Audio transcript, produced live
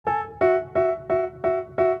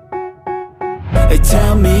They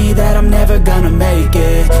tell me that I'm never gonna make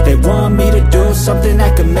it. They want me to do something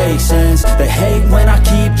that could make sense. They hate when I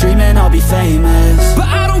keep dreaming I'll be famous, but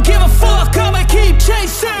I don't give a fuck, I'ma keep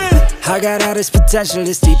chasing. I got all this potential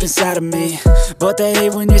that's deep inside of me, but they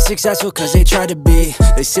hate when you're successful cause they try to be.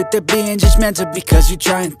 They sit there being judgmental because you're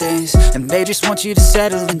trying things, and they just want you to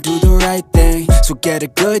settle and do the right thing. So get a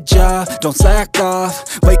good job, don't slack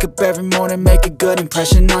off. Wake up every morning, make a good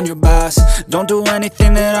impression on your boss. Don't do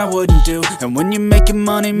anything that I wouldn't do, and when you're making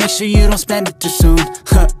money, make sure you don't spend it too soon.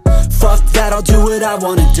 Fuck that, I'll do what I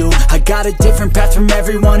wanna do. I got a different path from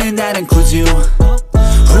everyone, and that includes you.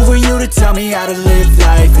 Who are you to tell me how to live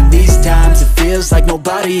life? In these times it feels like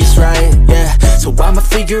nobody's right, yeah. So I'ma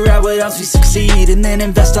figure out what else we succeed, and then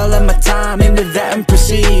invest all of my time into that and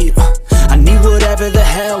proceed. I need whatever the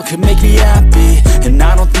hell could make me happy, and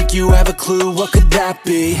I don't think you have a clue what could that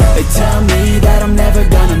be. They tell me that I'm never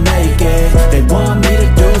gonna